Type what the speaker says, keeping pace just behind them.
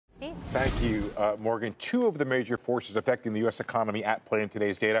Thank you, Morgan. Two of the major forces affecting the U.S. economy at play in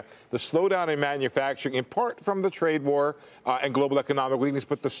today's data. The slowdown in manufacturing, in part from the trade war and global economic weakness,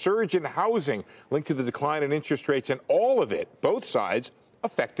 but the surge in housing linked to the decline in interest rates, and all of it, both sides,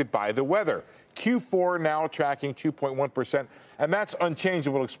 affected by the weather. Q4 now tracking 2.1%, and that's unchanged,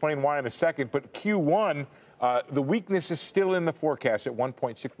 and we'll explain why in a second. But Q1, the weakness is still in the forecast at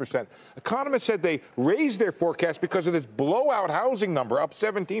 1.6%. Economists said they raised their forecast because of this blowout housing number, up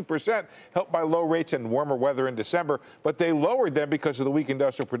 17%, helped by low rates and warmer weather in December. But they lowered them because of the weak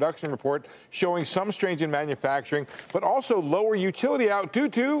industrial production report, showing some strength in manufacturing, but also lower utility out due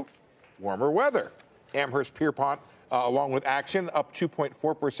to warmer weather. Amherst Pierpont, along with Action, up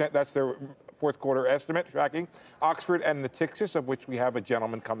 2.4%. That's their fourth quarter estimate tracking. Oxford and Natixis, of which we have a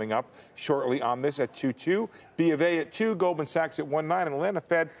gentleman coming up shortly on this, at 2.2. B of A at 2. Goldman Sachs at 1.9. And Atlanta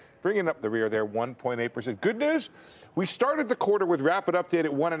Fed bringing up the rear there, 1.8%. Good news, we started the quarter with rapid update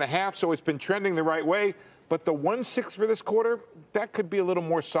at 1.5, so it's been trending the right way. But the 1.6 for this quarter, that could be a little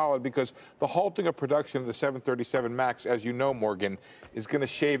more solid because the halting of production of the 737 MAX, as you know, Morgan, is going to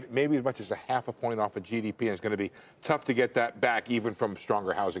shave maybe as much as a half a point off of GDP, and it's going to be tough to get that back even from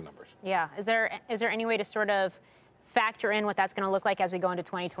stronger housing numbers. Yeah. Is there any way to sort of factor in what that's going to look like as we go into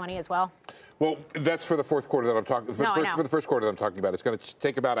 2020 as well? Well, that's for the fourth quarter that I'm talking. For the first quarter that I'm talking about, it's going to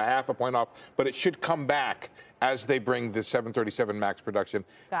take about a half a point off, but it should come back as they bring the 737 MAX production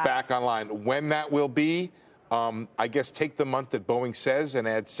back online. When that will be, I guess take the month that Boeing says and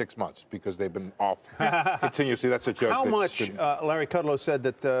add 6 months because they've been off continuously. That's a joke. How much? Larry Kudlow said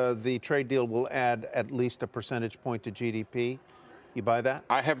that the trade deal will add at least a percentage point to GDP. You buy that?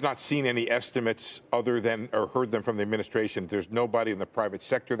 I have not seen any estimates other than, or heard them from the administration. There's nobody in the private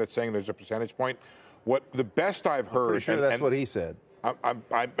sector that's saying there's a percentage point. What the best I've heard, pretty sure that's what he said.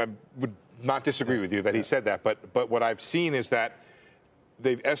 I would not disagree with you that he said that, but what I've seen is that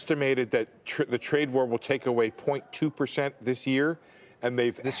they've estimated that the trade war will take away 0.2% this year, and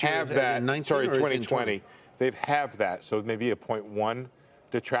they've halved that. 2020. They've halved that, so maybe a 0.1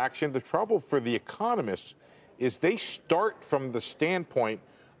 detraction. The trouble for the economists is they start from the standpoint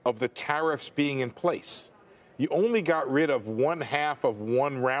of the tariffs being in place. You only got rid of one half of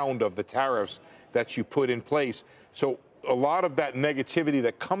one round of the tariffs that you put in place. So a lot of that negativity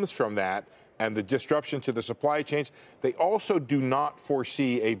that comes from that and the disruption to the supply chains, they also do not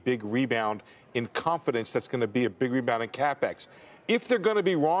foresee a big rebound in confidence that's going to be a big rebound in CapEx. If they're going to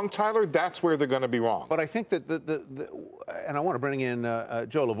be wrong, Tyler, that's where they're going to be wrong. But I think that and I want to bring in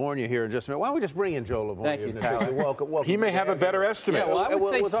Joe Lavorgna here in just a minute. Why don't we just bring in Joe Lavorgna? Thank you, Tyler. Welcome. He may have a better estimate. Yeah, well, I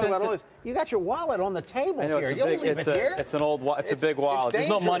would say we'll talk about all this. You got your wallet on the table I know, here. It's a big wallet. There's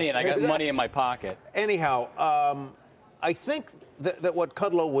no money in it. I got money in my pocket. Anyhow, I think that what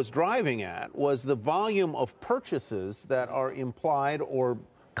Kudlow was driving at was the volume of purchases that are implied or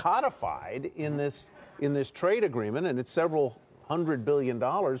codified in this trade agreement, and it's several $100 billion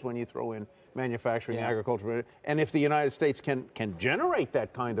when you throw in manufacturing, agriculture, and if the United States can generate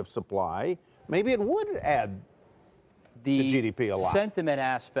that kind of supply, maybe it would add to GDP a lot. The sentiment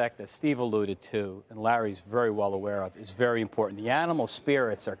aspect that Steve alluded to, and Larry's very well aware of, is very important. The animal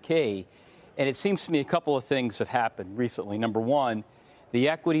spirits are key, and it seems to me a couple of things have happened recently. Number one, the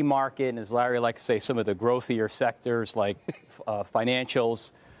equity market, and as Larry likes to say, some of the growthier sectors like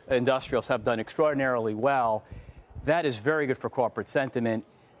financials, industrials have done extraordinarily well. That is very good for corporate sentiment.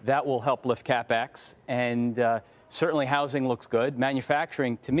 That will help lift CapEx. And certainly housing looks good.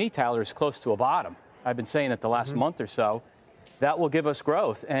 Manufacturing, to me, Tyler, is close to a bottom. I've been saying it the last month or so. That will give us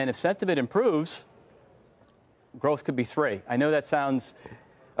growth. And if sentiment improves, growth could be 3. I know that sounds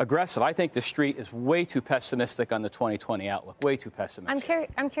aggressive. I think the street is way too pessimistic on the 2020 outlook, way too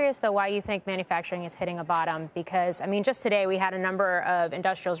pessimistic. I'm curious, though, why you think manufacturing is hitting a bottom, because, I mean, just today we had a number of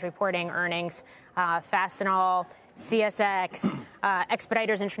industrials reporting earnings, Fastenal, CSX,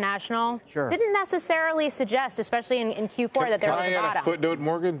 Expeditors International. Didn't necessarily suggest, especially in Q4, that there was a bottom. Can I add a footnote,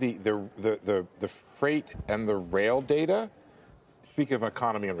 Morgan? The freight and the rail data, speaking of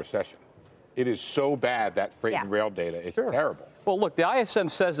economy and recession, it is so bad, that freight and rail data. It's terrible. Well, look, the ISM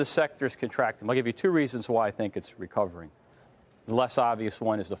says the sector is contracting. I'll give you 2 reasons why I think it's recovering. The less obvious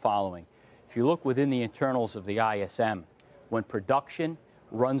one is the following. If you look within the internals of the ISM, when production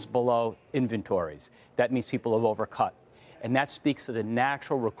runs below inventories, that means people have overcut. And that speaks to the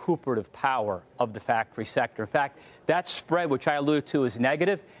natural recuperative power of the factory sector. In fact, that spread, which I alluded to as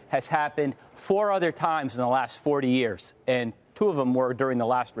negative, has happened 4 other times in the last 40 years. And 2 of them were during the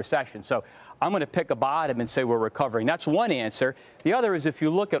last recession. So I'm going to pick a bottom and say we're recovering. That's one answer. The other is if you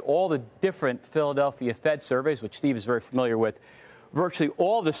look at all the different Philadelphia Fed surveys, which Steve is very familiar with, virtually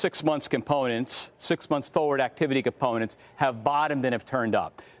all the 6 months components, 6 months forward activity components, have bottomed and have turned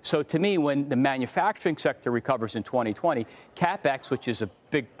up. So to me, when the manufacturing sector recovers in 2020, CapEx, which is a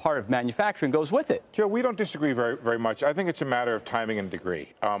big part of manufacturing, goes with it. Joe, we don't disagree very much. I think it's a matter of timing and degree.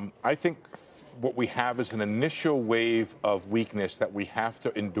 I think what we have is an initial wave of weakness that we have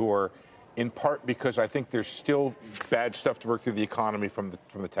to endure, in part because I think there's still bad stuff to work through the economy from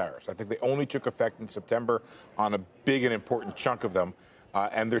the tariffs. I think they only took effect in September on a big and important chunk of them,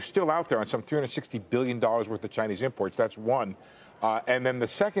 and they're still out there on some $360 billion worth of Chinese imports. That's one. And then the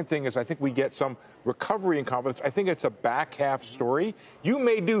second thing is I think we get some recovery in confidence. I think it's a back half story. You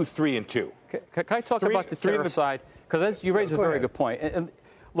may do 3 and 2. Can I talk about the tariff side? Because you raise a very good point. And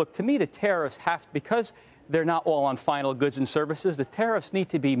look, to me, the tariffs because they're not all on final goods and services. The tariffs need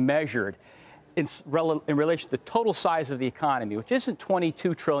to be measured in relation to the total size of the economy, which isn't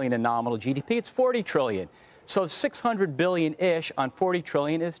 22 trillion in nominal GDP. It's 40 trillion. So 600 billion-ish on 40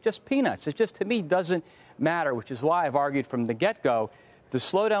 trillion is just peanuts. It just, to me, doesn't matter, which is why I've argued from the get-go the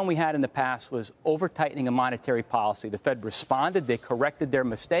slowdown we had in the past was over-tightening of monetary policy. The Fed responded. They corrected their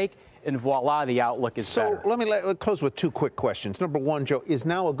mistake. And voila, the outlook is better. So let me close with 2 quick questions. Number one, Joe, is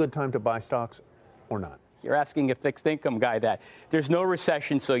now a good time to buy stocks or not? You're asking a fixed income guy that. There's no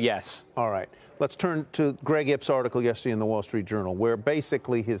recession, so yes. All right. Let's turn to Greg Ip's article yesterday in the Wall Street Journal, where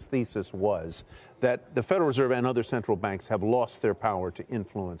basically his thesis was that the Federal Reserve and other central banks have lost their power to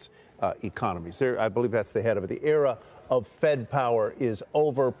influence economies. I believe that's the head of it. The era of Fed power is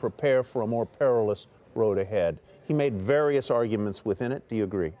over. Prepare for a more perilous road ahead. He made various arguments within it. Do you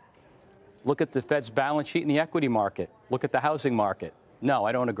agree? Look at the Fed's balance sheet in the equity market. Look at the housing market. No,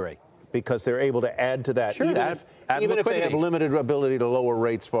 I don't agree. Because they're able to add to that, sure, even if they have limited ability to lower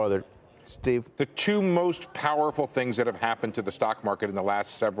rates farther. Steve? The 2 most powerful things that have happened to the stock market in the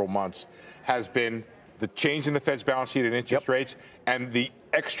last several months has been the change in the Fed's balance sheet and interest rates and the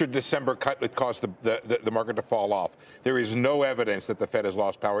extra December cut that caused the market to fall off. There is no evidence that the Fed has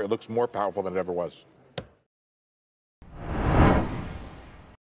lost power. It looks more powerful than it ever was.